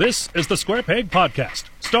This is the Square Peg Podcast,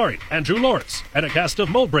 starring Andrew Lawrence and a cast of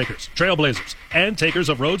mold breakers, trailblazers, and takers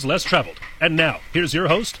of roads less traveled. And now, here's your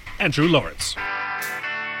host, Andrew Lawrence.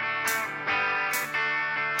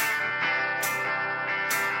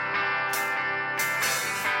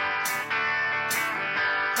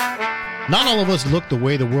 Not all of us look the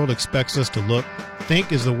way the world expects us to look,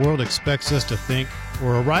 think as the world expects us to think,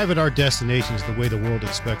 or arrive at our destinations the way the world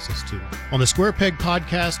expects us to. On the Square Peg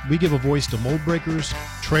Podcast, we give a voice to mold breakers,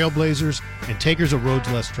 trailblazers, and takers of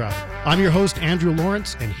roads less traveled. I'm your host, Andrew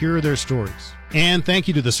Lawrence, and here are their stories. And thank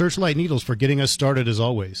you to the Searchlight Needles for getting us started as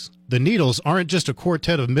always. The Needles aren't just a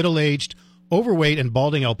quartet of middle-aged, overweight, and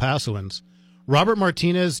balding El Pasoans. Robert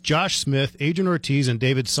Martinez, Josh Smith, Adrian Ortiz, and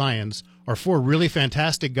David Syons are four really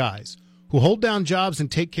fantastic guys who hold down jobs and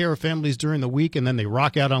take care of families during the week, and then they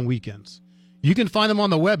rock out on weekends. You can find them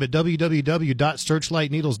on the web at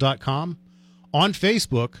www.searchlightneedles.com, on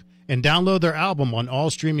Facebook, and download their album on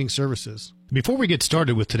all streaming services. Before we get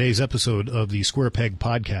started with today's episode of the Square Peg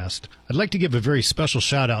Podcast, I'd like to give a very special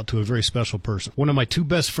shout out to a very special person. One of my two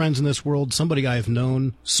best friends in this world, somebody I have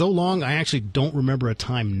known so long I actually don't remember a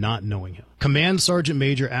time not knowing him. Command Sergeant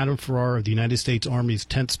Major Adam Farrar of the United States Army's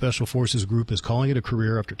 10th Special Forces Group is calling it a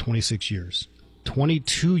career after 26 years.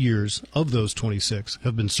 22 years of those 26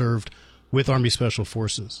 have been served with Army Special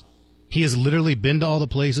Forces. He has literally been to all the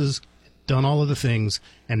places, done all of the things,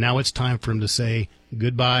 and now it's time for him to say,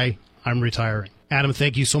 goodbye, I'm retiring. Adam,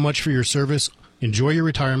 thank you so much for your service. Enjoy your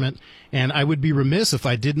retirement. And I would be remiss if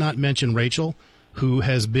I did not mention Rachel, who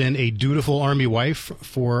has been a dutiful Army wife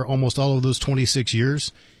for almost all of those 26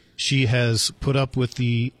 years. She has put up with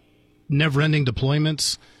the never-ending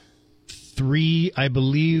deployments, 3, I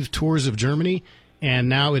believe, tours of Germany, and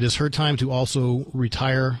now it is her time to also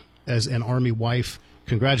retire as an Army wife.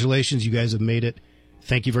 Congratulations, you guys have made it.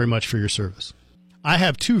 Thank you very much for your service. I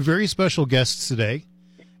have two very special guests today,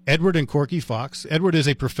 Edward and Corky Fox. Edward is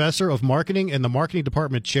a professor of marketing and the marketing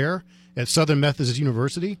department chair at Southern Methodist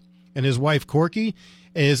University, and his wife, Corky,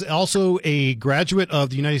 is also a graduate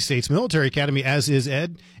of the United States Military Academy, as is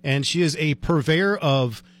Ed, and she is a purveyor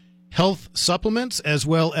of health supplements as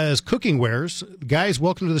well as cooking wares. Guys,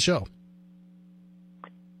 welcome to the show.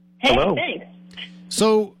 Hey, hello. Thanks.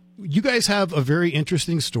 So you guys have a very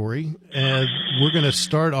interesting story, and we're going to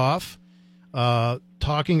start off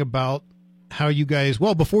talking about how you guys,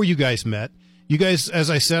 well, before you guys met, you guys,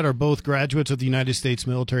 as I said, are both graduates of the United States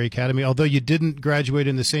Military Academy, although you didn't graduate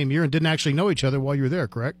in the same year and didn't actually know each other while you were there,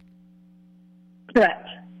 correct? Correct.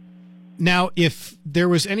 Now, if there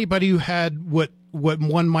was anybody who had what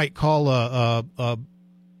one might call a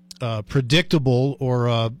predictable or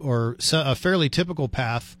a fairly typical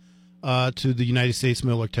path to the United States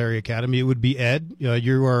Military Academy, it would be Ed.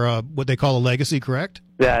 You are what they call a legacy, correct?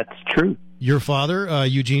 That's true. Your father,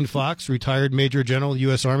 Eugene Fox, retired Major General,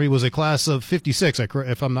 U.S. Army, was a class of 56,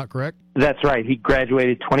 if I'm not correct? That's right. He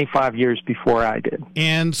graduated 25 years before I did.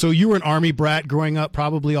 And so you were an Army brat growing up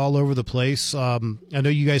probably all over the place. I know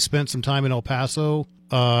you guys spent some time in El Paso.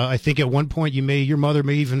 I think at one point your mother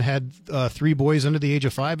may even had 3 boys under the age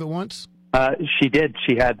of 5 at once? She did.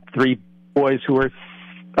 She had 3 boys who were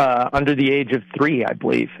under the age of 3, I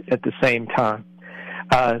believe, at the same time.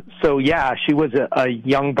 So, yeah, she was a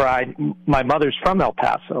young bride. My mother's from El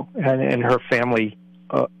Paso, and her family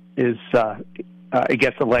is, I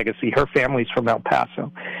guess, a legacy. Her family's from El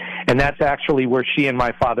Paso, and that's actually where she and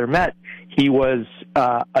my father met. He was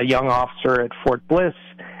a young officer at Fort Bliss.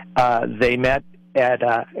 They met at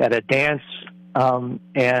a dance,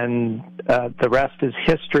 and the rest is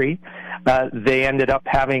history. They ended up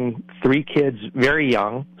having 3 kids very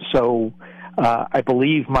young, so I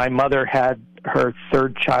believe my mother had her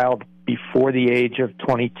 3rd child before the age of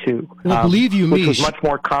 22. Well, believe you me, which was much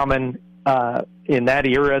more common in that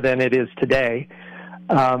era than it is today.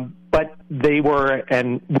 But they were,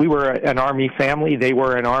 and we were an Army family. They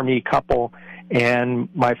were an Army couple, and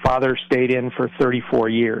my father stayed in for 34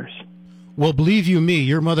 years. Well, believe you me,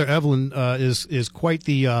 your mother, Evelyn, is quite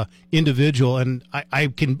the individual, and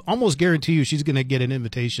I can almost guarantee you she's going to get an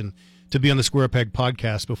invitation to be on the Square Peg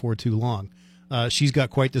Podcast before too long. She's got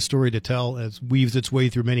quite the story to tell. It weaves its way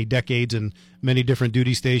through many decades and many different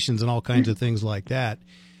duty stations and all kinds of things like that.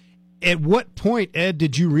 At what point, Ed,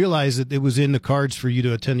 did you realize that it was in the cards for you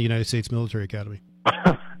to attend the United States Military Academy?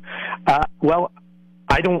 Well,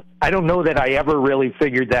 I don't know that I ever really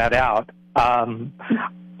figured that out.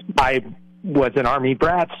 I was an Army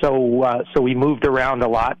brat, so we moved around a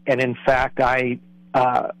lot, and in fact, I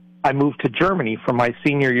moved to Germany for my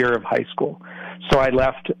senior year of high school. So I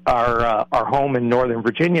left our home in Northern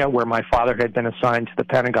Virginia, where my father had been assigned to the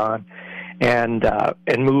Pentagon, and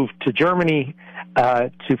moved to Germany,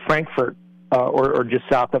 to Frankfurt, or just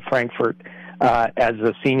south of Frankfort as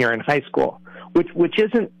a senior in high school, which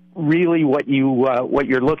isn't really what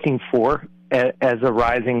you're looking for as a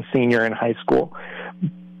rising senior in high school.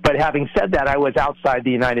 But having said that, I was outside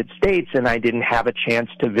the United States, and I didn't have a chance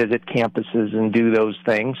to visit campuses and do those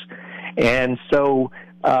things. And so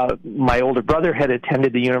my older brother had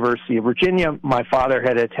attended the University of Virginia. My father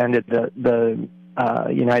had attended the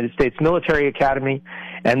United States Military Academy,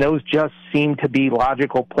 and those just seemed to be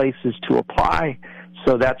logical places to apply.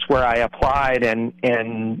 So that's where I applied,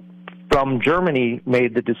 and from Germany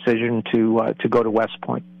made the decision to go to West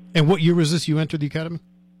Point. And what year was this you entered the academy?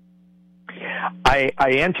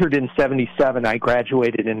 I entered in 77. I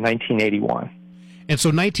graduated in 1981. And so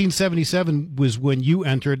 1977 was when you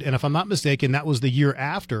entered, and if I'm not mistaken, that was the year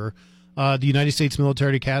after the United States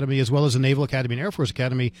Military Academy, as well as the Naval Academy and Air Force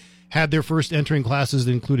Academy, had their first entering classes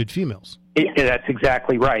that included females. That's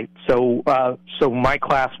exactly right. So my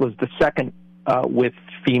class was the second with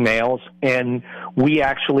females, and we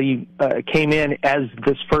actually came in as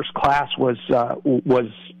this first class was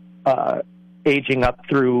aging up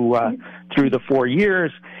through the 4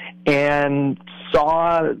 years, and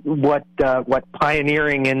saw what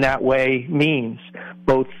pioneering in that way means,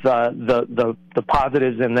 both the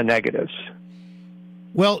positives and the negatives.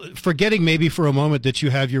 Well, forgetting maybe for a moment that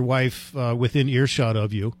you have your wife within earshot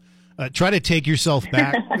of you, try to take yourself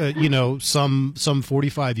back, some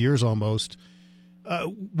 45 years almost.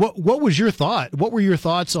 What was your thought? What were your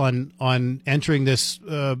thoughts on entering this,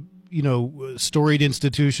 storied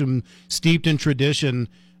institution steeped in tradition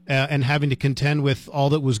and having to contend with all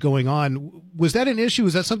that was going on? Was that an issue?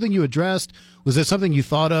 Was that something you addressed? Was that something you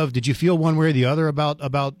thought of? Did you feel one way or the other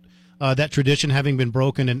about that tradition having been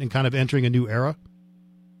broken and kind of entering a new era?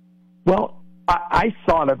 Well, I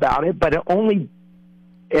thought about it, but only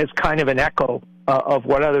as kind of an echo of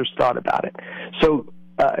what others thought about it. So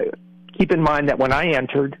keep in mind that when I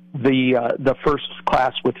entered, the first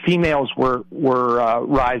class with females were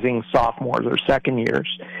rising sophomores or second years,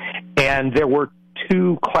 and there were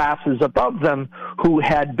two classes above them who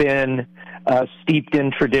had been steeped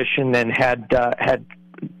in tradition and had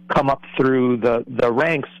come up through the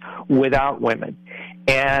ranks without women.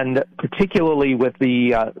 And particularly with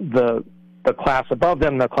the class above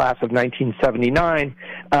them, the class of 1979,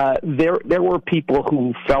 there were people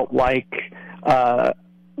who felt like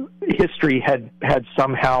history had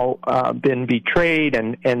somehow been betrayed,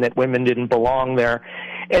 and that women didn't belong there.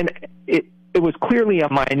 And it was clearly a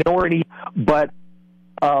minority, but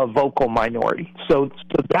a vocal minority. So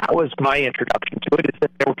that was my introduction to it, is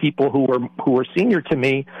that there were people who were senior to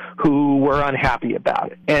me who were unhappy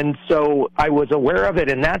about it. And so I was aware of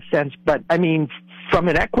it in that sense, but I mean, from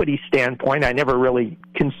an equity standpoint, I never really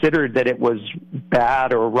considered that it was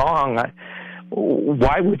bad or wrong.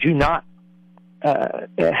 Why would you not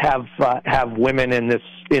have women in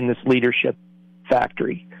this leadership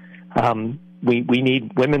factory? We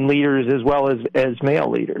need women leaders as well as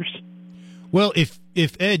male leaders. Well, if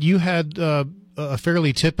Ed, you had a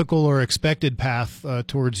fairly typical or expected path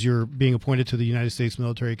towards your being appointed to the United States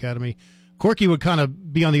Military Academy, Corky would kind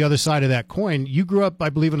of be on the other side of that coin. You grew up, I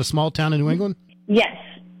believe, in a small town in New England? Yes,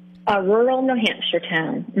 a rural New Hampshire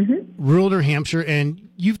town. Mm-hmm. Rural New Hampshire, and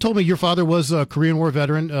you've told me your father was a Korean War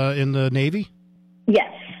veteran in the Navy?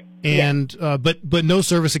 Yes. And yes. But no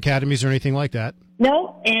service academies or anything like that?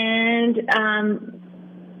 No, and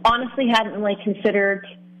honestly hadn't really considered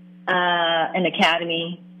an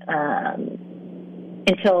academy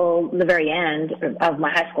until the very end of my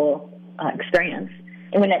high school experience.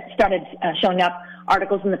 And when it started showing up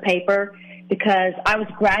articles in the paper, because I was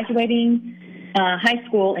graduating high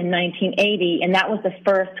school in 1980, and that was the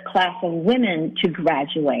first class of women to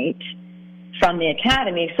graduate from the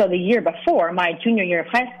academy. So the year before, my junior year of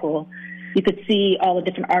high school, you could see all the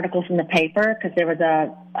different articles in the paper, because there was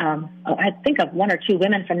I think of one or two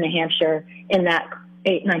women from New Hampshire in that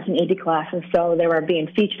 1980 classes, so they were being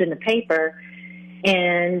featured in the paper.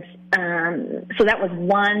 And so that was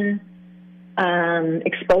one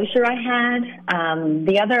exposure I had.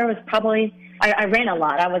 The other was probably, I ran a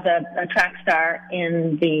lot. I was a track star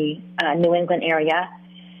in the New England area,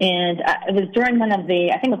 and it was during one of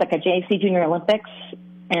the, I think it was like a JC Junior Olympics,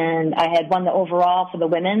 and I had won the overall for the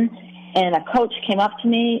women, and a coach came up to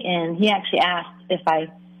me, and he actually asked if I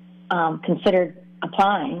considered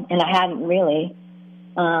applying, and I hadn't really.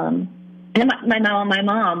 And my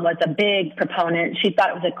mom was a big proponent. She thought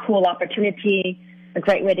it was a cool opportunity, a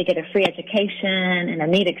great way to get a free education and a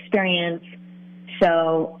neat experience.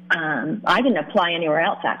 So I didn't apply anywhere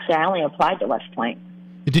else, actually. I only applied to West Point.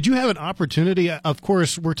 Did you have an opportunity? Of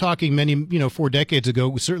course, we're talking 4 decades ago.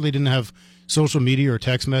 We certainly didn't have social media or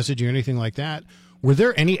text messaging or anything like that. Were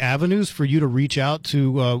there any avenues for you to reach out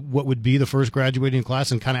to what would be the first graduating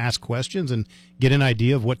class and kind of ask questions and get an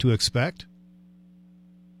idea of what to expect?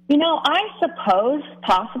 I suppose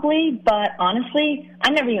possibly, but honestly, I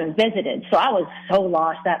never even visited. So I was so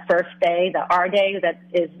lost that first day, our day, that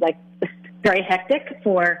is like very hectic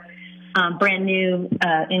for brand new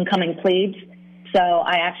incoming plebes. So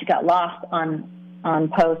I actually got lost on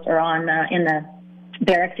post or in the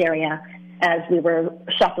barracks area as we were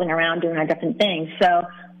shuffling around doing our different things. So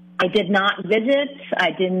I did not visit.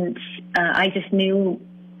 I just knew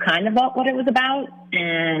kind of what it was about,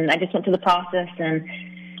 and I just went through the process, and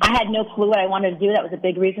I had no clue what I wanted to do. That was a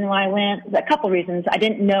big reason why I went. A couple reasons. I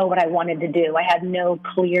didn't know what I wanted to do. I had no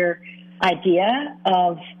clear idea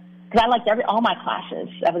because I liked all my classes.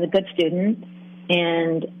 I was a good student,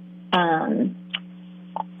 and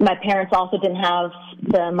my parents also didn't have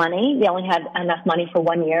the money. They only had enough money for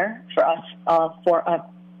 1 year for us, four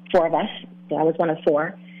of us. So I was one of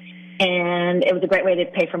four, and it was a great way to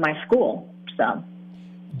pay for my school. So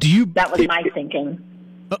that was my thinking.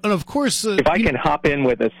 And of course, if I can hop in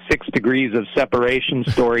with a 6 degrees of separation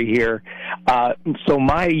story here. So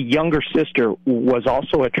my younger sister was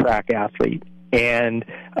also a track athlete, and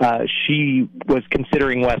she was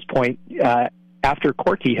considering West Point after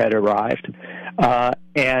Corky had arrived,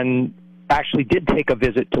 and actually did take a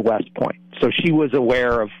visit to West Point. So she was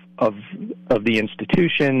aware of the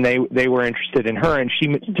institution. They were interested in her, and she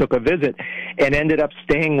took a visit and ended up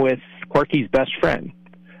staying with Corky's best friend,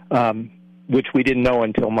 which we didn't know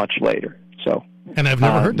until much later. So, and I've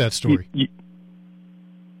never heard that story.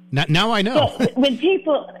 Now I know. So when you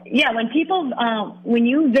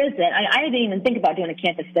visit, I didn't even think about doing a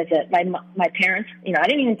campus visit. My parents, I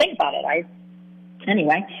didn't even think about it.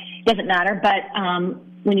 Anyway, doesn't matter. But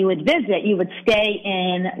when you would visit, you would stay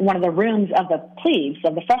in one of the rooms of the plebes,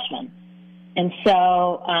 of the freshmen. And so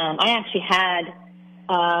I actually had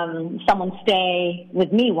someone stay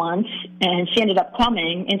with me once, and she ended up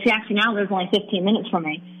coming, and she actually now lives only 15 minutes from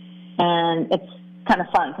me, and it's kind of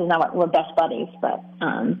fun because now we're best buddies. But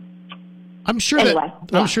I'm sure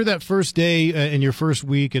that first day in your first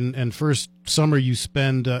week and first summer you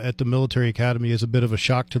spend at the military academy is a bit of a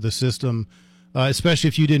shock to the system, especially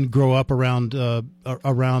if you didn't grow up around the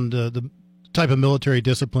type of military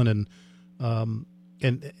discipline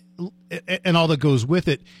and all that goes with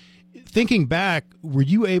it. Thinking back, were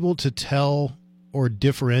you able to tell or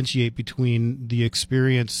differentiate between the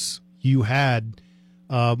experience you had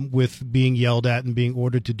with being yelled at and being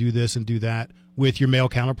ordered to do this and do that with your male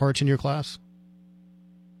counterparts in your class?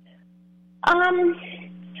 I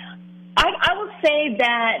will say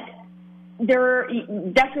that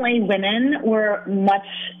definitely women were much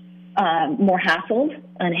more hassled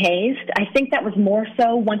and hazed. I think that was more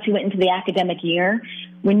so once you went into the academic year.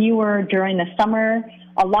 When you were during the summer,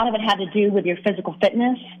 a lot of it had to do with your physical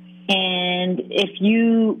fitness. And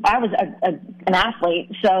I was an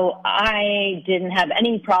athlete, so I didn't have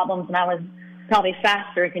any problems, and I was probably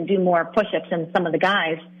faster and can do more push-ups than some of the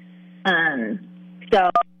guys. So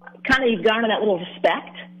kind of you garner that little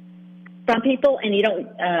respect from people, and you don't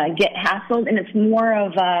get hassled, and it's more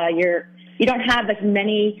of you don't have as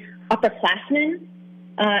many upperclassmen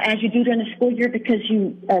as you do during the school year, because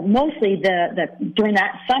you mostly during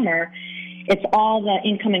that summer, it's all the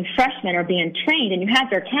incoming freshmen are being trained, and you have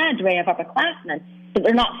their cadre of upperclassmen, but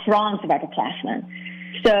they're not throngs of upperclassmen.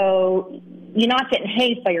 So you're not getting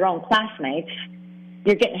hazed by your own classmates.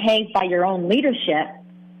 You're getting hazed by your own leadership,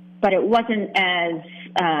 but it wasn't as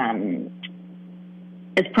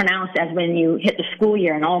pronounced as when you hit the school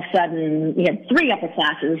year and all of a sudden you had three upper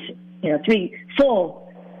classes, three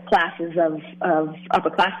full classes of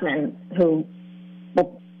upperclassmen who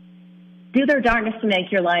will do their darndest to make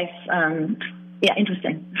your life,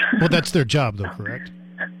 interesting. Well, that's their job, though, correct?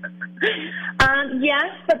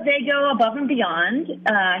 Yes, but they go above and beyond.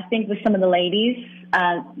 I think with some of the ladies,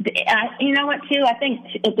 you know what, too? I think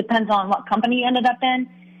it depends on what company you ended up in,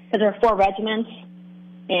 because there are 4 regiments,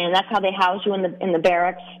 and that's how they house you in the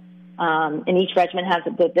barracks. And each regiment has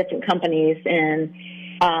the different companies. And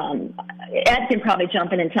Ed can probably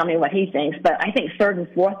jump in and tell me what he thinks, but I think 3rd and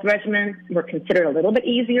 4th regiments were considered a little bit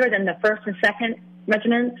easier than the 1st and 2nd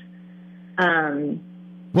regiments.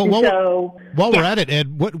 While we're at it,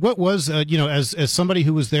 Ed, what was as somebody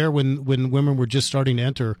who was there when women were just starting to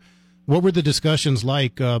enter, what were the discussions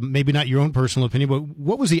like? Maybe not your own personal opinion, but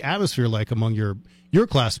what was the atmosphere like among your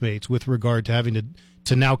classmates with regard to having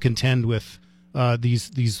to now contend with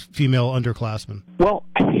these female underclassmen? Well,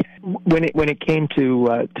 when it came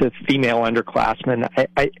to female underclassmen,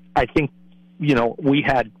 I think we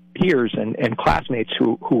had peers and classmates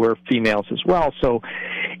who were females as well, so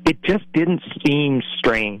it just didn't seem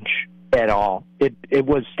strange at all. It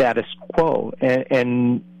was status quo,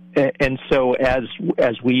 and so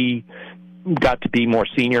as we got to be more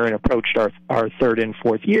senior and approached our third and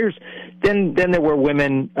fourth years, then there were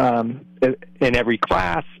women in every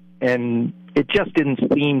class, and it just didn't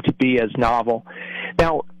seem to be as novel.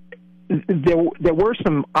 Now, there were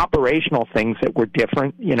some operational things that were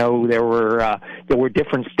different. You know, there were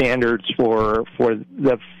different standards for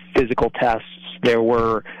the physical tests. There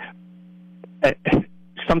were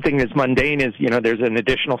something as mundane as, you know, there's an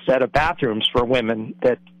additional set of bathrooms for women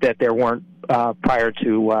that there weren't prior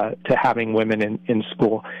to having women in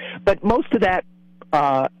school. But most of that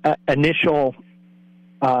initial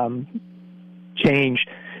change,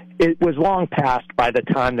 it was long past by the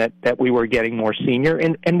time that we were getting more senior,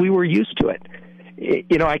 and we were used to it.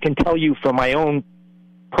 You know, I can tell you from my own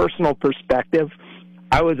personal perspective,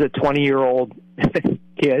 I was a 20-year-old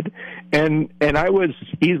kid, and I was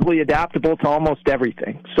easily adaptable to almost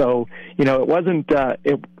everything. So, you know, it wasn't a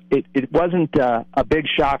big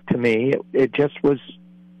shock to me. It just was.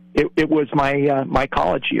 It was my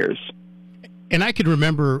college years. And I can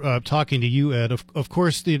remember talking to you, Ed. Of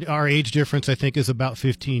course, our age difference, I think, is about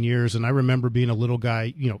 15 years. And I remember being a little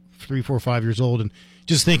guy, you know, 3, 4, 5 years old, and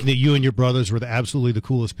just thinking that you and your brothers were absolutely the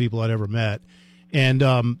coolest people I'd ever met. And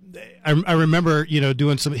I remember, you know,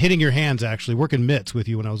 hitting your hands, actually, working mitts with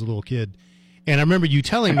you when I was a little kid. And I remember you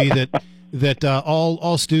telling me that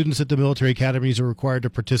all students at the military academies are required to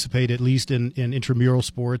participate at least in intramural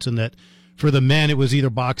sports, and that for the men it was either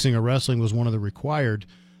boxing or wrestling was one of the required.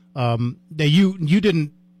 That you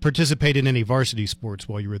didn't participate in any varsity sports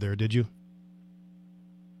while you were there, did you?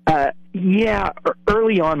 Yeah,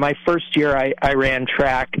 early on, my first year, I ran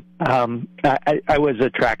track. I was a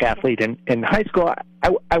track athlete in high school.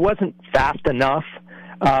 I wasn't fast enough,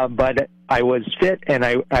 but I was fit, and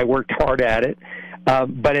I worked hard at it.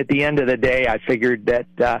 But at the end of the day, I figured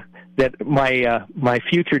that my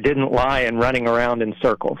future didn't lie in running around in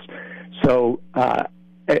circles. So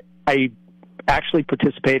I actually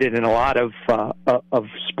participated in a lot of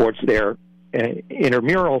sports there,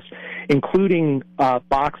 intramurals, including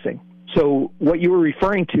boxing. So what you were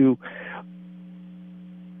referring to,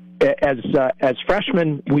 as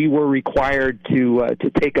freshmen, we were required to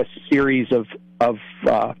take a series of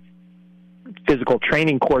physical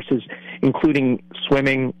training courses, including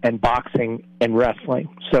swimming and boxing and wrestling.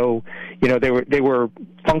 So, you know, they were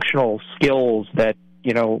functional skills that,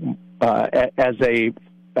 you know, as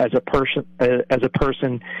a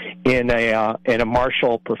person in a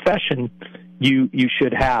martial profession, you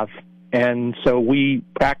should have. And so we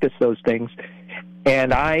practiced those things,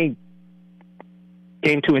 and I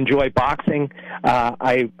came to enjoy boxing.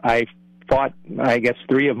 I fought, I guess,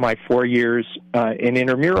 3 of my 4 years in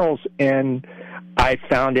intramurals, and I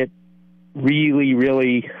found it really,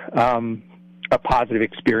 really a positive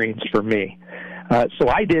experience for me. So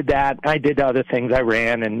I did that. I did other things. I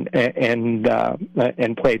ran and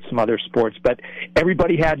played some other sports, but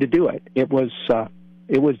everybody had to do it. It was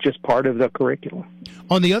just part of the curriculum.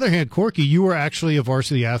 On the other hand, Corky, you were actually a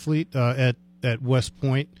varsity athlete at West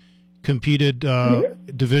Point, competed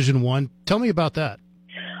Division I. Tell me about that.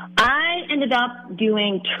 I ended up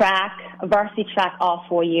doing varsity track all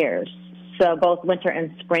 4 years, so both winter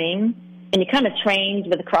and spring. And you kind of trained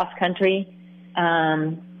with the cross country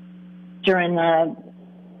during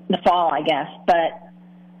the fall, I guess. But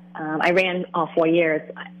I ran all 4 years.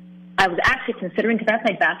 I was actually considering, because I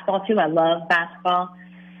played basketball too. I love basketball.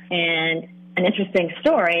 And an interesting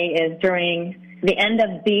story is during the end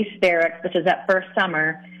of Beast Barracks, which was that first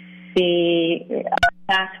summer, the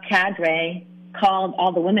class cadre called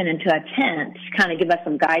all the women into a tent to kind of give us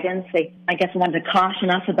some guidance. They, I guess, wanted to caution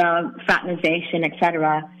us about fraternization, et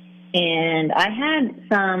cetera. And I had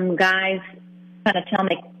some guys kind of tell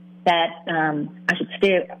me that I should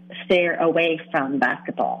steer away from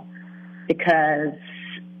basketball because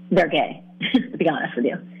they're gay, to be honest with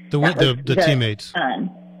you. The teammates.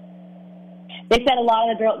 They said a lot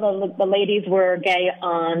of the ladies were gay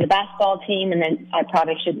on the basketball team, and then I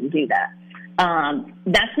probably shouldn't do that.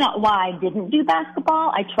 That's not why I didn't do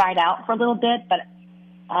basketball. I tried out for a little bit, but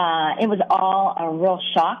it was all a real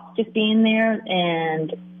shock just being there.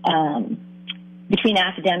 And between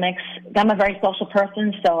academics, I'm a very social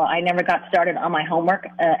person, so I never got started on my homework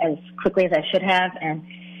as quickly as I should have. And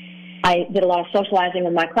I did a lot of socializing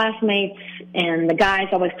with my classmates, and the guys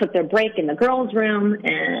always took their break in the girls' room.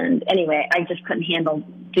 And anyway, I just couldn't handle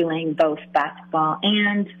doing both basketball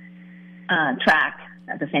and track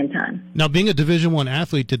at the same time. Now, being a Division I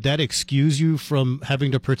athlete, did that excuse you from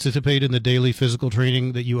having to participate in the daily physical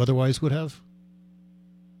training that you otherwise would have?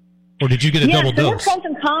 Or did you get a double dose? There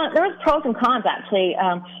was pros and cons, actually.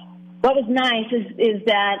 what was nice is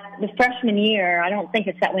that the freshman year, I don't think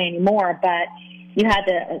it's that way anymore, but you had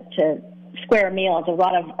to square a meal. There's a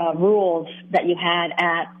lot of rules that you had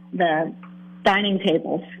at the dining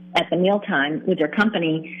tables at the mealtime with your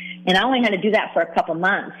company, and I only had to do that for a couple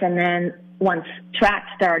months. And then once track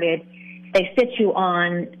started, they sit you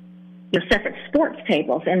on your separate sports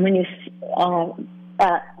tables, and when you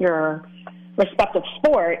at your respective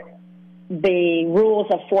sport, the rules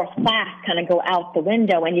of fourth class kind of go out the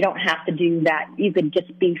window, and you don't have to do that. You could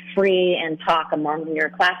just be free and talk among your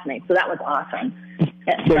classmates. So that was awesome.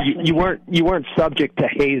 So you weren't subject to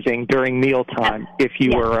hazing during mealtime if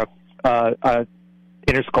you were a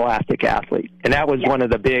interscholastic athlete, and that was one of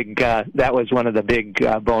the big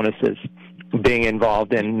bonuses being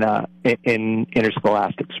involved in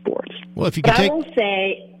interscholastic sports. Well, if you could I will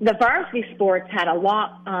say the varsity sports had a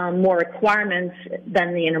lot more requirements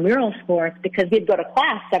than the intramural sports, because we'd go to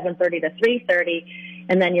class 7:30 to 3:30,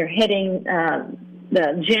 and then you're hitting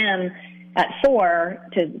the gym at 4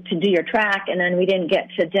 to do your track, and then we didn't get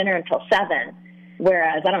to dinner until 7.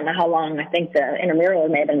 Whereas I don't know how long. I think the intramural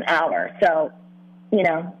was maybe an hour. So,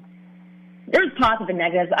 there's positive and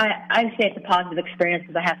negatives. I say it's a positive experience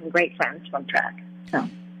because I have some great friends from track. So.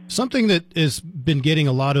 Something that has been getting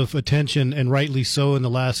a lot of attention, and rightly so, in the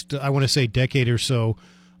last, I want to say, decade or so,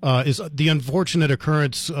 is the unfortunate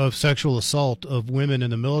occurrence of sexual assault of women in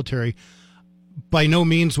the military. By no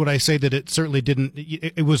means would I say that it certainly didn't.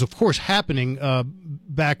 It was, of course, happening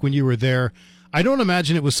back when you were there. I don't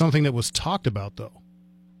imagine it was something that was talked about, though,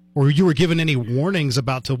 or you were given any warnings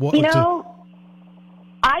about to what.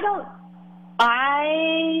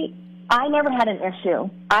 I never had an issue.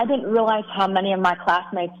 I didn't realize how many of my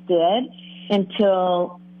classmates did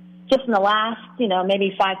until just in the last,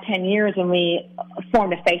 maybe 5-10 years when we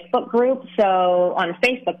formed a Facebook group. So on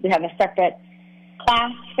Facebook, we have a separate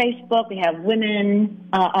class Facebook. We have women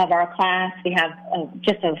of our class. We have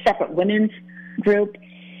just a separate women's group.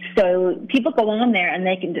 So people go on there and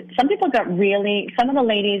some people some of the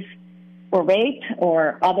ladies were raped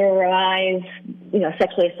or otherwise,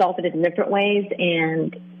 sexually assaulted in different ways.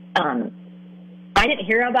 And I didn't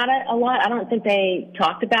hear about it a lot. I don't think they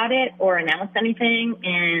talked about it or announced anything,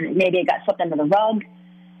 and maybe it got swept under the rug.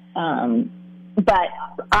 But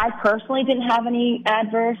I personally didn't have any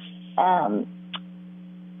adverse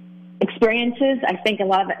experiences. I think a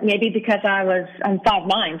lot of it, maybe because I'm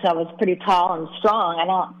 5'9", so I was pretty tall and strong. I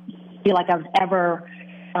don't feel like I was ever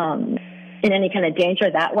in any kind of danger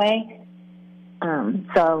that way.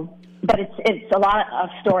 But it's a lot of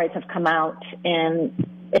stories have come out, and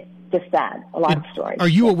it's just sad. A lot of stories. Are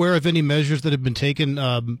you aware of any measures that have been taken,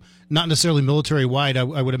 not necessarily military-wide, I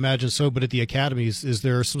would imagine so, but at the academies? Is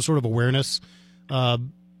there some sort of awareness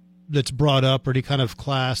that's brought up, or any kind of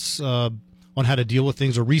class on how to deal with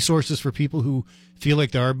things, or resources for people who feel like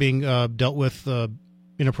they are being dealt with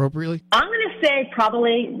inappropriately? I'm going to say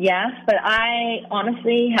probably yes, but I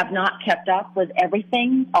honestly have not kept up with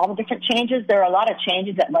everything, all the different changes. There are a lot of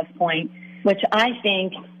changes at West Point, which I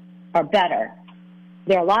think are better.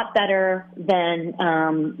 They're a lot better than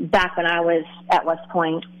back when I was at West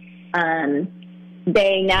Point.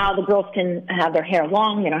 Now the girls can have their hair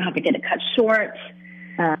long. They don't have to get it cut short.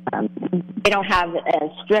 They don't have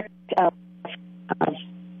as strict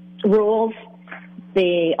rules.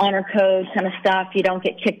 The honor code kind of stuff. You don't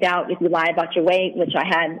get kicked out if you lie about your weight, which I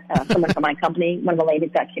had someone from my company, one of the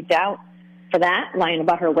ladies got kicked out for that, lying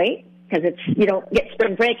about her weight, because you don't get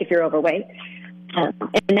spring break if you're overweight. And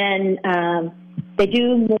then they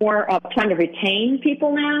do more of trying to retain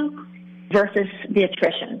people now versus the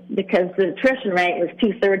attrition, because the attrition rate was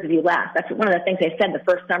 2/3 of you left. That's one of the things they said the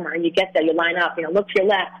first summer. You get there, you line up, look to your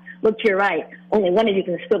left, look to your right. Only one of you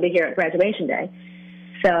can still be here at graduation day.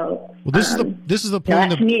 So, well, this is the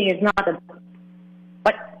point. That to me is not the.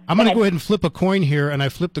 What? I'm going to go ahead and flip a coin here, and I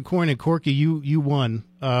flipped the coin, and Corky, you won.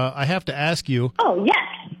 I have to ask you. Oh yes.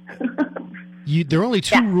 There are only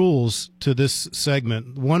two rules to this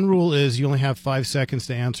segment. One rule is you only have 5 seconds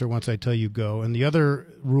to answer once I tell you go, and the other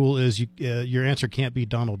rule is your answer can't be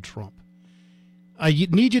Donald Trump. I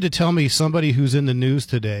need you to tell me somebody who's in the news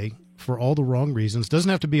today for all the wrong reasons.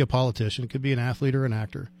 Doesn't have to be a politician. It could be an athlete or an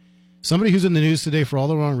actor. Somebody who's in the news today for all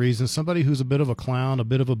the wrong reasons, somebody who's a bit of a clown, a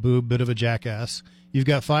bit of a boob, bit of a jackass. You've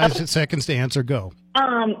got 5 seconds to answer. Go.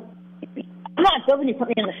 I'm not building you put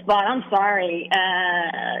me on the spot. I'm sorry.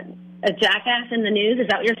 A jackass in the news, is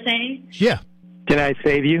that what you're saying? Yeah. Can I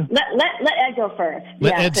save you? Let Ed go first.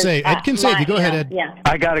 Let Ed say. Ed can save you. Go ahead, Ed. Yeah.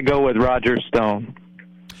 I got to go with Roger Stone.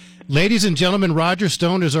 Ladies and gentlemen, Roger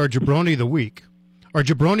Stone is our Jabroni of the Week. Our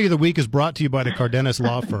Jabroni of the Week is brought to you by the Cardenas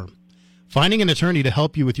Law Firm. Finding an attorney to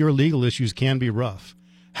help you with your legal issues can be rough.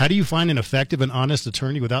 How do you find an effective and honest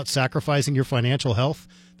attorney without sacrificing your financial health?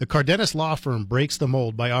 The Cardenas Law Firm breaks the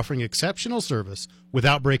mold by offering exceptional service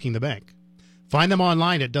without breaking the bank. Find them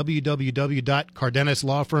online at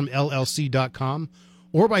www.cardenaslawfirmllc.com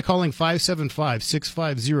or by calling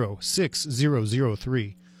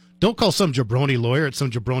 575-650-6003. Don't call some jabroni lawyer at some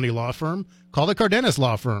jabroni law firm. Call the Cardenas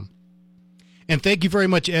Law Firm. And thank you very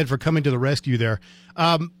much, Ed, for coming to the rescue there.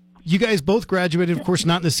 You guys both graduated, of course,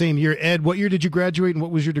 not in the same year. Ed, what year did you graduate, and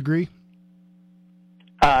what was your degree?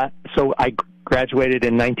 So I graduated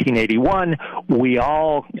in 1981. We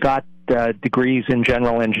all got degrees in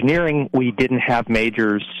general engineering. We didn't have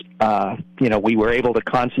majors. We were able to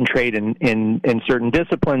concentrate in certain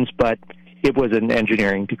disciplines, but it was an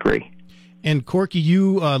engineering degree. And Corky,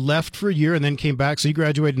 you left for a year and then came back, so you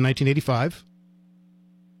graduated in 1985.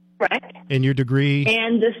 Correct. And your degree?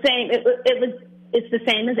 And the same. It's the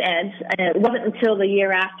same as Ed's. It wasn't until the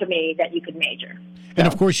year after me that you could major. And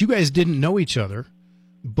of course, you guys didn't know each other,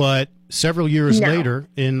 but several years later,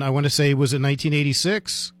 in I want to say, was it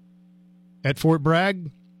 1986 at Fort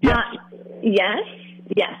Bragg? Yes. Yes.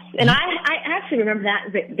 And I actually remember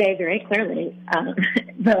that very, very clearly.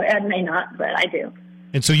 Though Ed may not, but I do.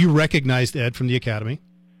 And so you recognized Ed from the academy?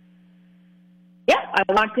 Yeah, I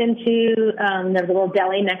walked into, there was a little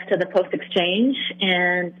deli next to the Post Exchange,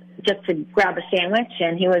 and just to grab a sandwich,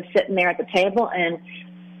 and he was sitting there at the table, and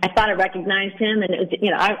I thought I recognized him, and it was,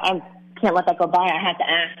 I can't let that go by. I had to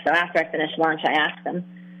ask. So after I finished lunch, I asked him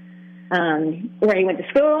where he went to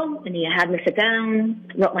school, and he had me sit down,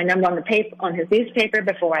 wrote my number on his newspaper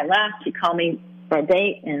before I left. He called me for a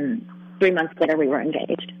date, and 3 months later, we were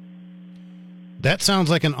engaged. That sounds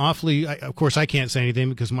like an awfully, of course, I can't say anything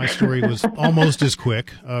because my story was almost as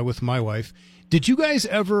quick with my wife. Did you guys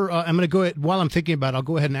ever, I'm going to go ahead, while I'm thinking about it, I'll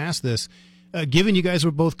go ahead and ask this. Given you guys were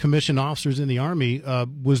both commissioned officers in the Army,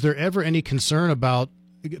 was there ever any concern about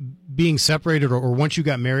being separated or once you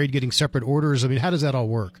got married, getting separate orders? I mean, how does that all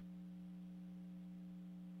work?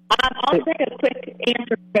 I'll take a quick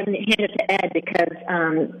answer and hand it to Ed because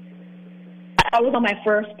I was on my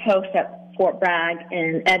first post at Fort Bragg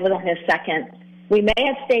and Ed was on his second. We may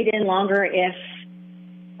have stayed in longer if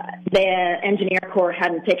the engineer corps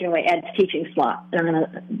hadn't taken away Ed's teaching slot.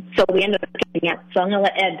 So we ended up taking it. So I'm going to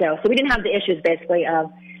let Ed go. So we didn't have the issues, basically,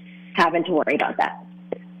 of having to worry about that.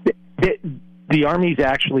 The Army's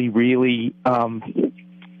actually really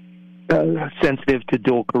sensitive to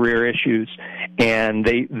dual career issues, and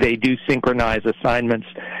they do synchronize assignments.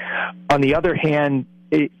 On the other hand,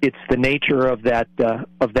 it's the nature of that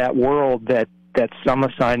world that some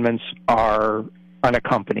assignments are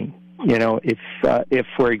unaccompanied. If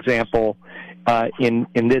for example, in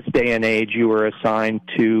this day and age, you were assigned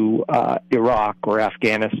to Iraq or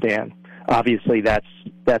Afghanistan, obviously that's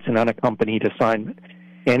an unaccompanied assignment,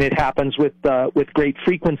 and it happens with great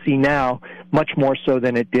frequency now, much more so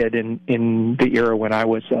than it did in the era when I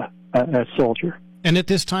was a soldier. And at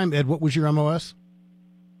this time, Ed, what was your MOS?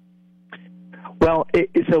 Well, I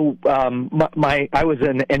was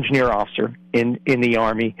an engineer officer in the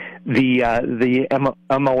Army. The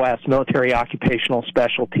MOS, military occupational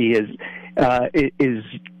specialty, is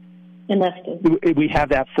enlisted. We have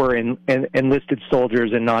that for enlisted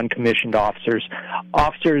soldiers and non-commissioned officers.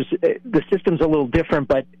 Officers, the system's a little different,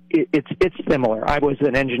 but it's similar. I was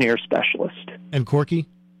an engineer specialist. And Corky?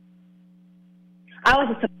 I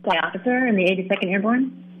was a supply officer in the 82nd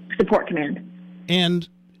Airborne Support Command. And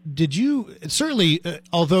did you certainly,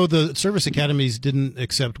 although the service academies didn't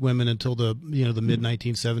accept women until the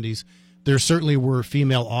mid-1970s, there certainly were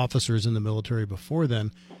female officers in the military before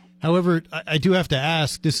then. However, I do have to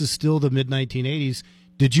ask, this is still the mid-1980s,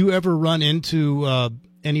 did you ever run into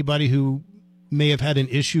anybody who may have had an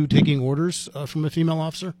issue taking orders from a female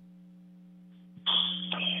officer?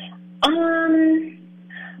 I'm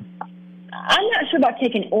not sure about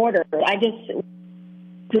taking orders. I just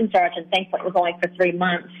platoon sergeant. Thankfully, it was only for 3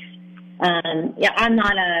 months. I'm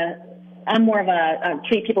more of a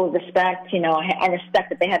treat people with respect. I respect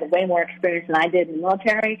that they had way more experience than I did in the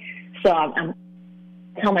military. So I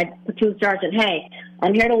tell my platoon sergeant, hey,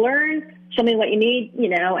 I'm here to learn. Show me what you need,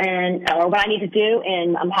 or what I need to do,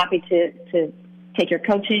 and I'm happy to take your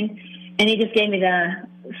coaching. And he just gave me the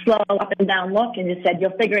slow up and down look and just said,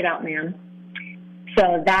 you'll figure it out, ma'am.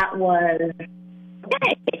 So that was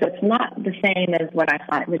okay. So it's not the same as what I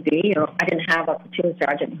thought it would be. I didn't have a platoon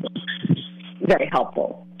sergeant who was very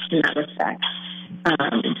helpful in that respect.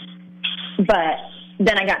 But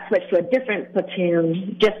then I got switched to a different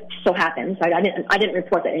platoon, just so happens. I didn't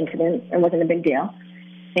report the incident. It wasn't a big deal.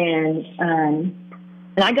 And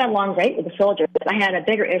I got along great with the soldiers. I had a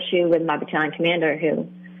bigger issue with my battalion commander, who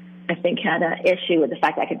I think had an issue with the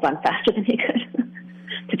fact that I could run faster than he could.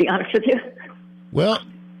 to be honest with you. Well,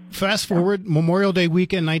 fast forward, Memorial Day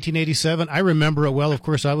weekend, 1987. I remember it well. Of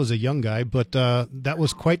course, I was a young guy, but that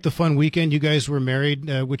was quite the fun weekend. You guys were married,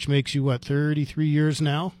 which makes you, 33 years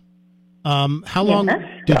now? How long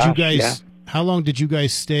did you guys? Yeah. How long did you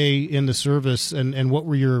guys stay in the service, and what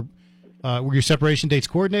were your separation dates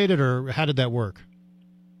coordinated, or how did that work?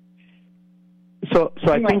 So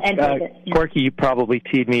I think Corky, you probably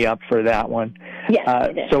teed me up for that one. Yes,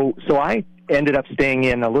 I did. So I ended up staying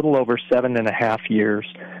in a little over 7.5 years.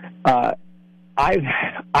 I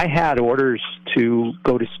had orders to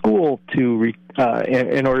go to school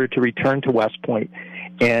in order to return to West Point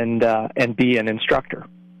and be an instructor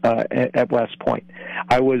at West Point.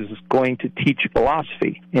 I was going to teach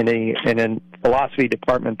philosophy in a philosophy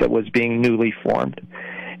department that was being newly formed,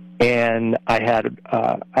 and I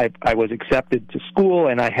was accepted to school,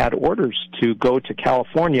 and I had orders to go to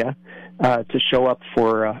California to show up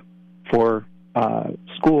for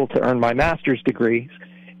school to earn my master's degree.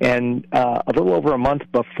 And a little over a month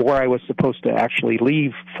before I was supposed to actually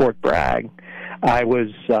leave Fort Bragg,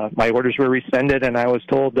 my orders were rescinded, and I was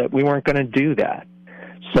told that we weren't going to do that.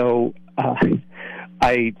 So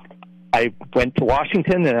I went to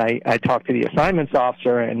Washington, and I talked to the assignments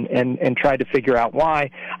officer and tried to figure out why.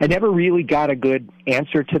 I never really got a good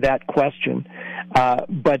answer to that question.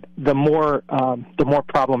 But the more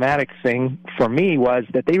problematic thing for me was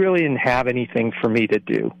that they really didn't have anything for me to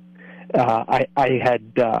do. I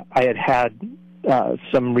had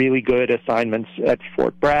some really good assignments at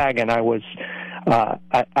Fort Bragg, and I was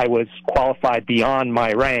qualified beyond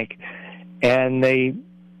my rank. And they,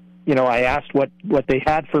 I asked what they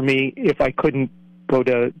had for me if I couldn't go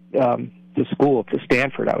to school to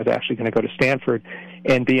Stanford. I was actually going to go to Stanford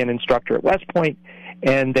and be an instructor at West Point,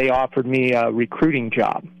 and they offered me a recruiting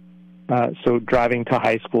job. So driving to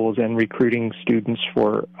high schools and recruiting students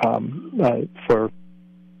for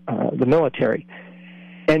the military.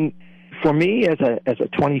 And for me, as a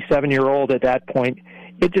 27-year-old at that point,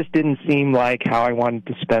 it just didn't seem like how I wanted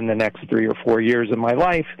to spend the next 3 or 4 years of my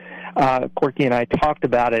life. Corky and I talked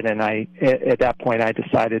about it, and at that point I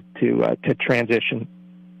decided to transition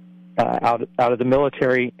out of the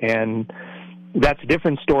military, and that's a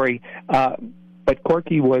different story. But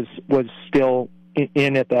Corky was still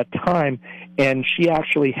in at that time, and she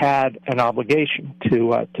actually had an obligation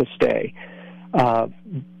to stay.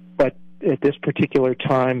 But at this particular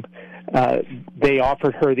time, they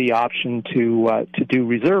offered her the option to do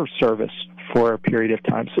reserve service for a period of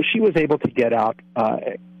time. So she was able to get out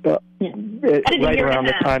right around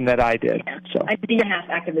the time that I did. So I did a year and a half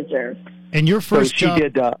active reserve. And your first job, she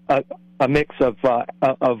did a mix of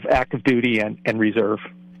active duty and reserve.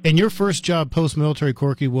 And your first job post-military,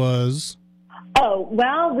 Corky, was? Oh,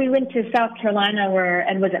 well, we went to South Carolina where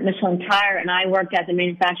Ed was at Michelin Tire, and I worked as a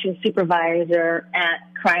manufacturing supervisor at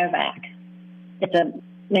Cryovac. It's a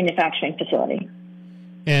manufacturing facility.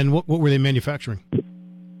 And what were they manufacturing?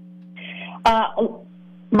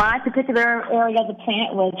 My particular area of the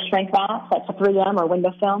plant was shrink wrap, like for 3M or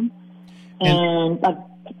window film.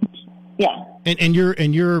 Yeah. And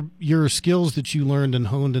your skills that you learned and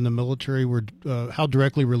honed in the military were how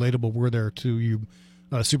directly relatable were there to you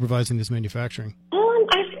supervising this manufacturing?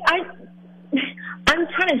 I'm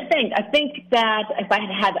trying to think. I think that if I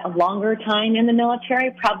had a longer time in the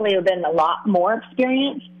military, probably would have been a lot more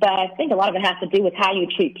experience. But I think a lot of it has to do with how you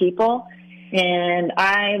treat people. And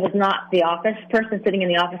I was not the office person sitting in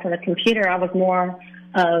the office on the computer. I was more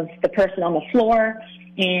of the person on the floor.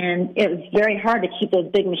 And it was very hard to keep those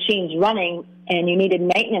big machines running, and you needed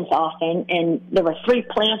maintenance often. And there were 3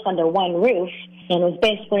 plants under one roof. And it was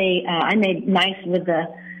basically, I made nice with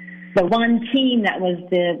the one team that was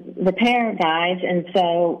the repair guys, and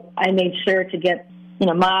so I made sure to get,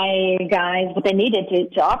 my guys what they needed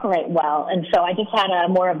to operate well. And so I just had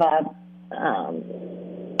more of a,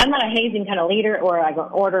 I'm not a hazing kind of leader or I go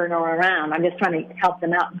ordering or around. I'm just trying to help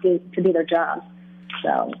them out to do their jobs.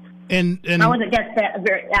 So and I wasn't just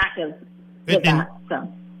very active with that.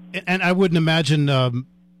 So. And I wouldn't imagine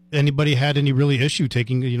anybody had any really issue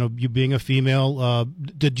taking, you being a female.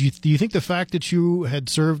 Do you think the fact that you had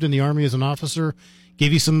served in the Army as an officer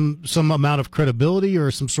gave you some amount of credibility or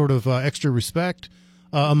some sort of extra respect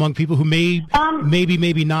among people who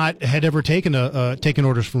maybe not had ever taken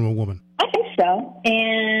orders from a woman? I think so.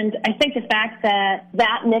 And I think the fact that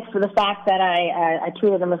mixed with the fact that I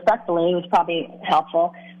treated them respectfully was probably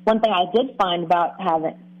helpful. One thing I did find about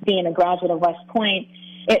being a graduate of West Point,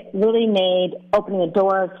 it really made opening the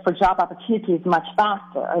doors for job opportunities much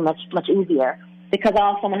faster or much easier, because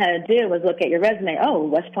all someone had to do was look at your resume,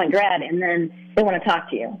 West Point grad, and then they want to talk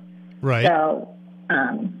to you. Right. So,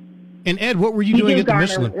 and Ed, what were you doing at the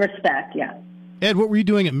Michelin? Respect, yeah. Ed, what were you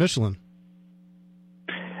doing at Michelin?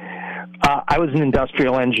 I was an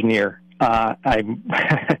industrial engineer. One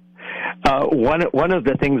of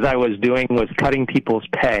the things I was doing was cutting people's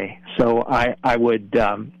pay. So I would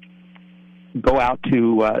go out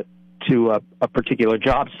to a particular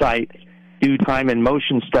job site, do time and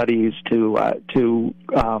motion studies to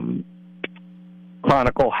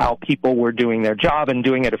chronicle how people were doing their job and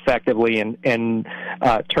doing it effectively and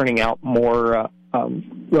turning out more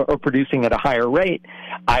or producing at a higher rate.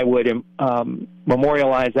 I would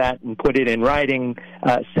memorialize that and put it in writing,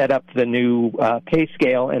 set up the new pay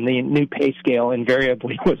scale, and the new pay scale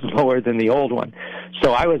invariably was lower than the old one.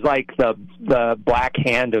 So I was like the black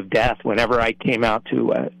hand of death. Whenever I came out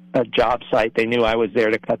to a job site, they knew I was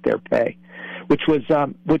there to cut their pay, which was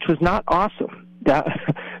not awesome.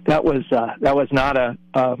 That was not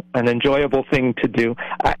an enjoyable thing to do.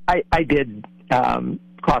 I did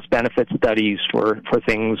cost-benefit studies for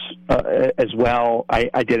things as well.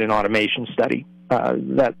 I did an automation study,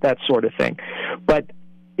 that sort of thing. But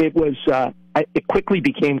it was it quickly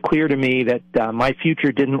became clear to me that my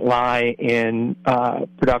future didn't lie in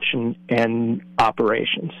production and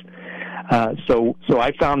operations. So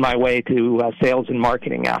I found my way to sales and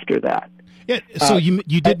marketing after that. Yeah. So you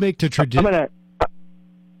did make the tradition.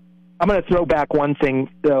 I'm going to throw back one thing,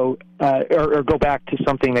 though, or go back to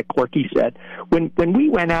something that Corky said. When we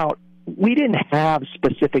went out, we didn't have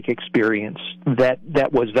specific experience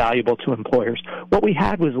that was valuable to employers. What we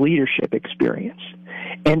had was leadership experience,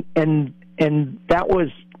 and that was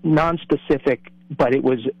nonspecific, but it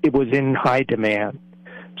was in high demand.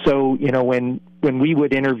 So when we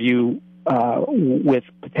would interview with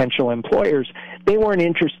potential employers, they weren't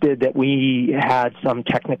interested that we had some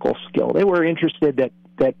technical skill. They were interested that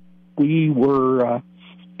we were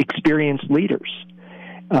experienced leaders.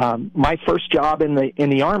 My first job in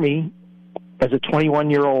the Army as a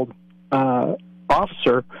 21-year-old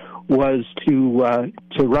officer was to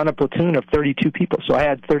run a platoon of 32 people. So I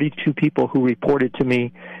had 32 people who reported to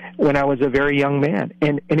me when I was a very young man,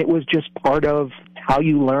 and it was just part of how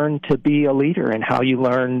you learn to be a leader and how you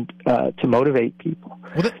learn to motivate people.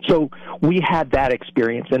 So we had that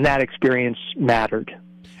experience, and that experience mattered.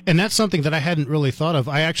 And that's something that I hadn't really thought of.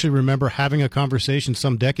 I actually remember having a conversation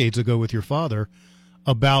some decades ago with your father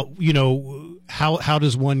about, how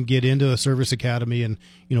does one get into a service academy and,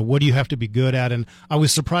 what do you have to be good at? And I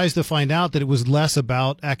was surprised to find out that it was less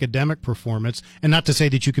about academic performance, and not to say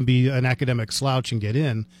that you can be an academic slouch and get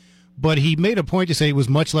in, but he made a point to say it was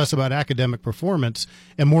much less about academic performance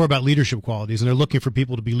and more about leadership qualities. And they're looking for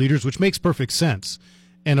people to be leaders, which makes perfect sense.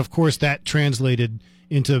 And of course that translated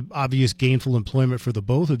into obvious gainful employment for the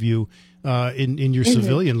both of you in your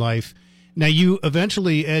civilian life. Now, you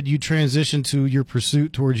eventually, Ed, you transitioned to your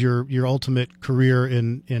pursuit towards your ultimate career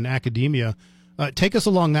in academia. Take us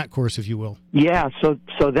along that course, if you will. Yeah, so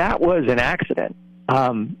that was an accident.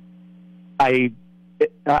 I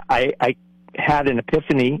had an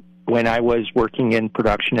epiphany when I was working in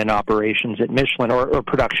production and operations at Michelin, or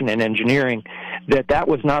production and engineering, that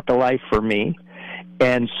was not the life for me.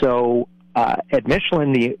 And so at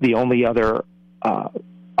Michelin, the only other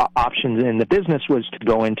options in the business was to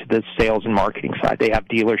go into the sales and marketing side. They have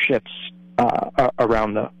dealerships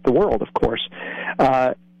around the world, of course.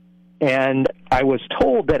 And I was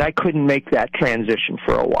told that I couldn't make that transition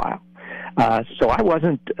for a while. So I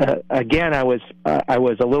wasn't, again, I was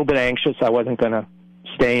a little bit anxious. I wasn't going to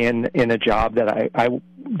stay in a job that I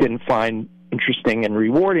didn't find interesting and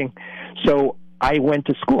rewarding. So I went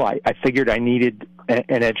to school. I figured I needed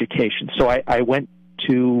an education. So I went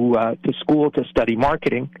to school to study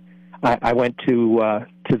marketing. I went to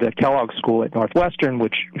the Kellogg School at Northwestern,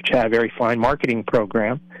 which had a very fine marketing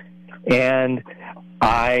program, and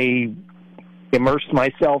I immersed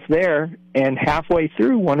myself there. And halfway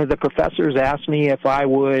through, one of the professors asked me if I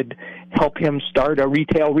would help him start a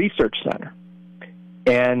retail research center.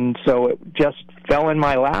 And so it just fell in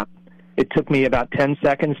my lap. It took me about 10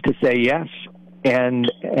 seconds to say yes, and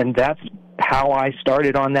that's how I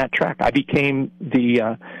started on that track. I became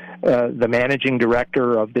the managing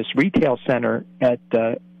director of this retail center at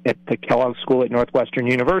the Kellogg School at Northwestern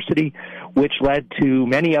University, which led to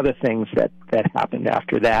many other things that happened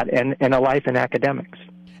after that, and a life in academics.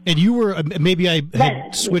 And you were, maybe I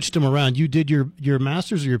had switched them around, you did your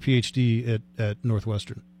master's or your PhD at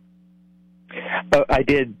Northwestern? I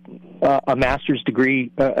did a master's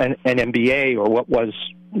degree, an MBA, or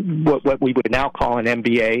what we would now call an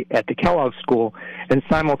MBA at the Kellogg School, and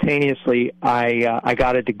simultaneously I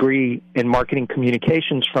got a degree in marketing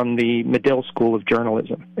communications from the Medill School of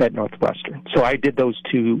Journalism at Northwestern. So I did those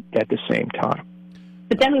two at the same time.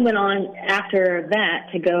 But then we went on after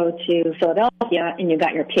that to go to Philadelphia, and you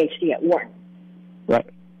got your PhD at Wharton. Right.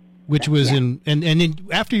 Which was and then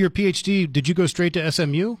after your PhD, did you go straight to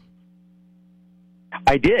SMU?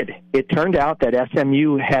 I did. It turned out that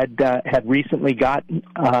SMU had recently gotten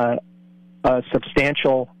a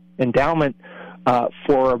substantial endowment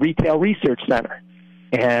for a retail research center,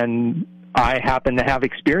 and I happen to have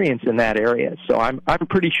experience in that area. So I'm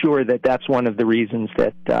pretty sure that that's one of the reasons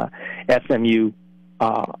that SMU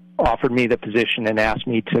offered me the position and asked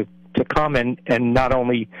me to come and not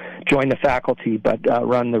only join the faculty but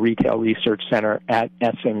run the retail research center at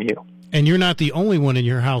SMU. And you're not the only one in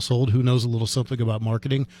your household who knows a little something about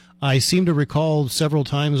marketing. I seem to recall several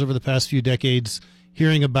times over the past few decades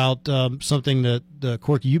hearing about something that,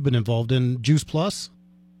 Corky, you've been involved in, Juice Plus?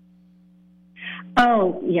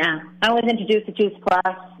 Oh, yeah. I was introduced to Juice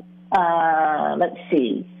Plus,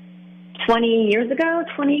 20 years ago,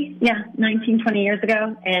 19, 20 years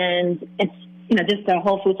ago. And it's, just a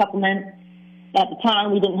whole food supplement. At the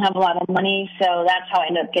time, we didn't have a lot of money, so that's how I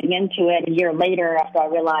ended up getting into it a year later after I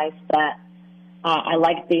realized that I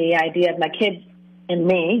liked the idea of my kids and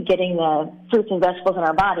me getting the fruits and vegetables in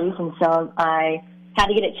our bodies, and so I had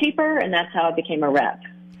to get it cheaper, and that's how I became a rep.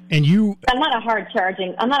 And I'm not a hard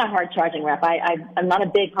charging rep. I'm not a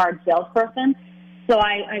big hard salesperson, so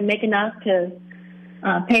I make enough to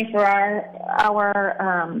pay for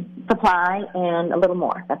our supply and a little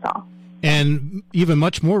more. That's all. And even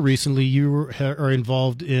much more recently, you are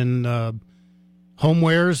involved in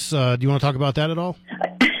homewares. Do you want to talk about that at all?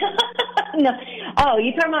 No. Oh,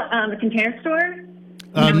 you talking about the Container Store?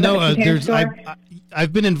 No,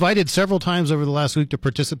 I've been invited several times over the last week to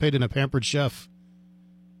participate in a Pampered Chef.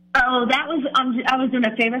 Oh, that was I was doing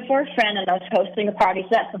a favor for a friend, and I was hosting a party. So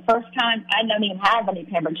that's the first time I don't even have any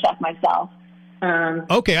Pampered Chef myself.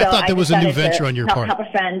 Okay, I thought there was a new venture on your part. Help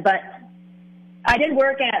a friend, but I did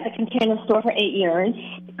work at the Container Store for 8 years,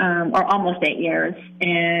 or almost 8 years,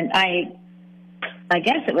 and I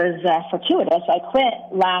guess it was fortuitous. I quit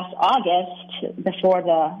last August before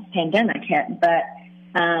the pandemic hit, but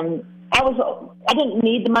I didn't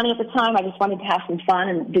need the money at the time. I just wanted to have some fun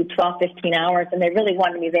and do 12, 15 hours, and they really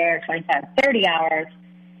wanted me there 25, 30 hours.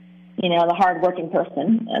 The hard-working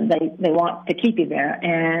person, and they want to keep you there,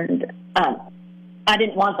 and I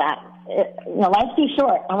didn't want that. Life's too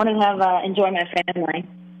short. I wanted to enjoy my family.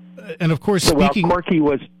 And of course, speaking. Corky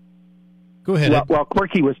was. Go ahead. While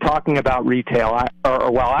Corky was talking about retail,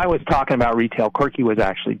 or while I was talking about retail, Corky was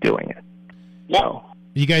actually doing it. Yeah. So.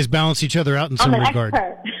 You guys balance each other out in some regard.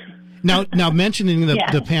 Expert. Now mentioning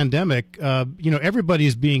the pandemic,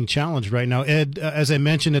 everybody's being challenged right now. Ed, as I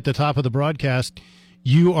mentioned at the top of the broadcast,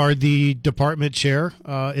 you are the department chair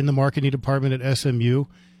in the marketing department at SMU,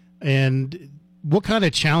 and what kind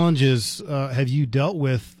of challenges have you dealt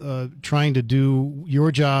with trying to do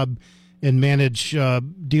your job and manage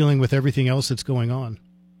dealing with everything else that's going on?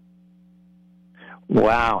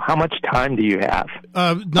 Wow. How much time do you have?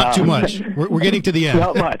 Not too much. We're getting to the end.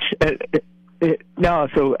 Not much. No.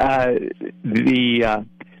 So the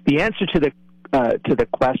answer to the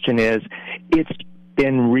question is it's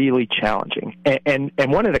been really challenging. And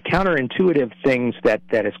one of the counterintuitive things that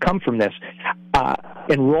has come from this,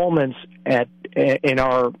 enrollments in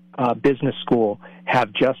our business school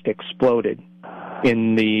have just exploded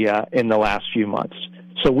in the last few months.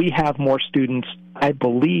 So we have more students, I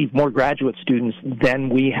believe, more graduate students than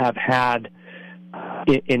we have had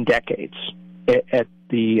in decades at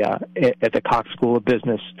the Cox School of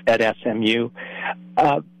Business at SMU.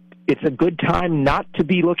 It's a good time not to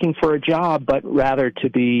be looking for a job, but rather to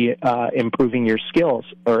be improving your skills,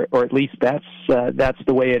 or at least that's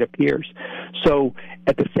the way it appears. So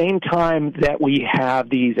at the same time that we have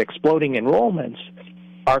these exploding enrollments,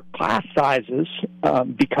 our class sizes,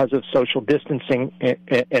 because of social distancing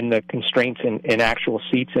and the constraints in actual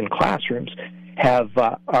seats in classrooms,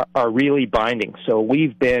 are really binding. So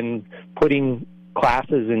we've been putting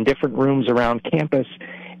classes in different rooms around campus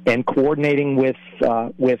and coordinating with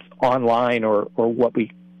online or what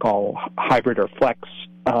we call hybrid or flex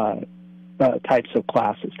types of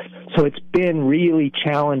classes. So it's been really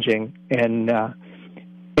challenging, and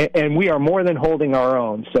we are more than holding our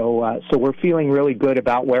own. So we're feeling really good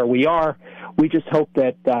about where we are. We just hope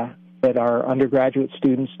that our undergraduate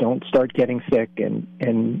students don't start getting sick, is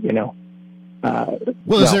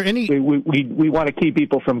there any? We want to keep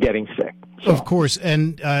people from getting sick. So. Of course,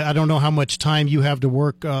 and I don't know how much time you have to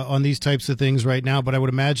work on these types of things right now, but I would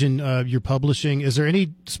imagine you're publishing. Is there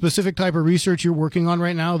any specific type of research you're working on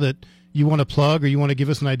right now that you want to plug or you want to give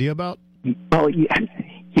us an idea about? Oh,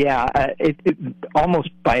 yeah. It almost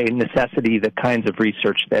by necessity, the kinds of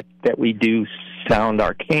research that we do sound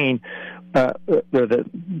arcane,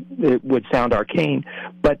 it would sound arcane,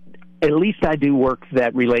 but at least I do work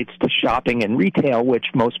that relates to shopping and retail, which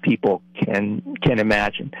most people can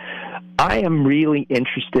imagine. I am really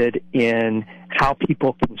interested in how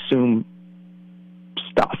people consume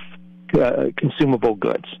stuff, consumable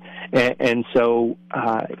goods, and so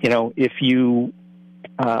if you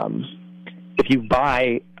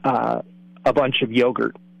buy a bunch of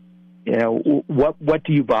yogurt, what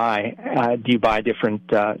do you buy? Do you buy different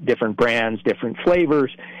brands, different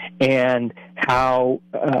flavors, and how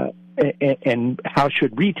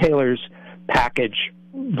should retailers package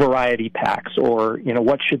variety packs, or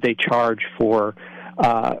what should they charge for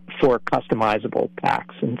customizable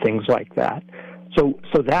packs and things like that? So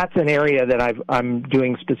that's an area that I'm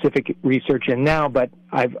doing specific research in now, but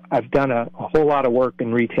I've done a whole lot of work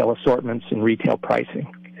in retail assortments and retail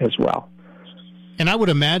pricing as well. And I would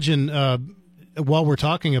imagine, while we're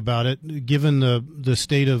talking about it, given the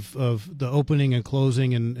state of the opening and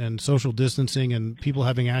closing and social distancing and people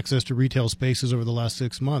having access to retail spaces over the last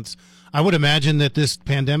 6 months, I would imagine that this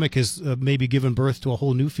pandemic has maybe given birth to a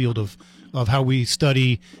whole new field of how we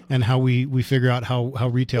study and how we figure out how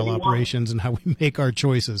retail operations and how we make our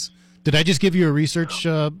choices. Did I just give you a research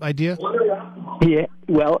idea? Yeah,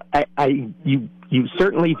 well, you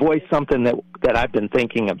certainly voiced something that I've been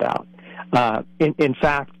thinking about. In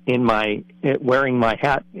fact, in my wearing my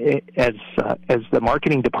hat as the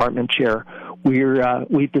marketing department chair,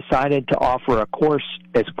 we've decided to offer a course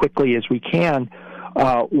as quickly as we can,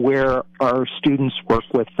 where our students work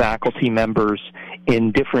with faculty members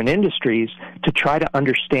in different industries to try to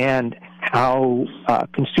understand how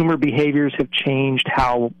consumer behaviors have changed,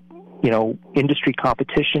 how industry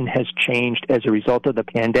competition has changed as a result of the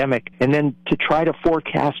pandemic, and then to try to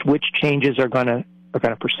forecast which changes are going to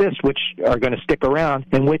persist, which are going to stick around,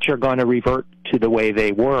 and which are going to revert to the way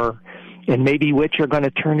they were, and maybe which are going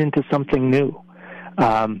to turn into something new.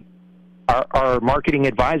 Our marketing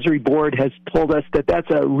advisory board has told us that that's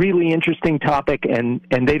a really interesting topic, and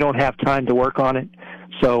they don't have time to work on it.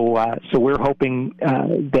 So we're hoping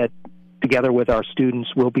that together with our students,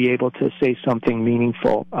 we'll be able to say something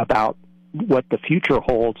meaningful about what the future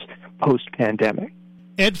holds post-pandemic.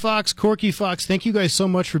 Ed Fox, Corky Fox, thank you guys so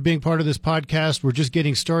much for being part of this podcast. We're just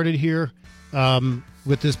getting started here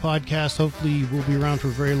with this podcast. Hopefully we'll be around for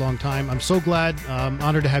a very long time. I'm so glad,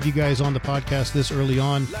 honored to have you guys on the podcast this early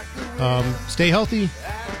on. Stay healthy.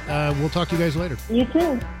 We'll talk to you guys later. You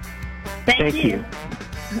too. Thank you.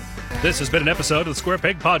 This has been an episode of the Square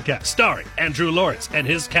Peg Podcast, starring Andrew Lawrence and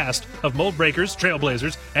his cast of mold breakers,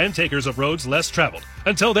 trailblazers, and takers of roads less traveled.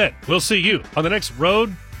 Until then, we'll see you on the next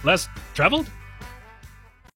Road Less Traveled?